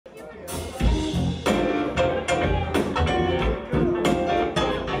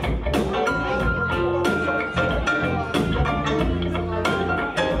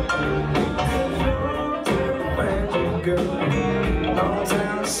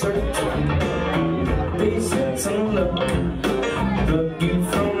search, patience and love, pluck you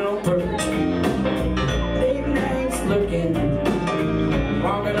from your perch. Late nights looking,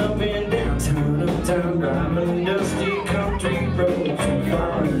 walking up and downtown, uptown, driving dusty country roads,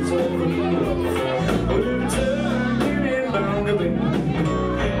 foreigns over you. We're turning in Bungaloo,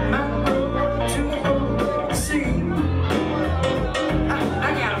 my road to the sea. I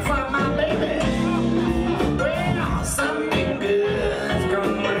gotta find my baby. Well, something good's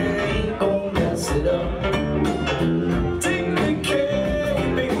coming, ain't gonna mess it up. Take me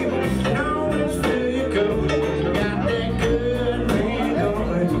care, baby, and always fill your cup. Got that good man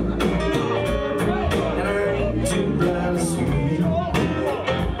going, and I ain't too blind to see. No,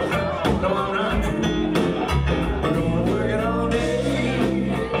 I'm not. I'm gonna work it all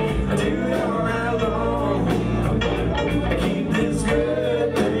day, I do it all night long. I keep this good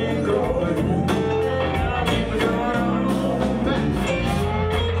thing going, keep it going on back.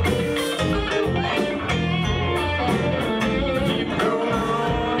 Keep it going on.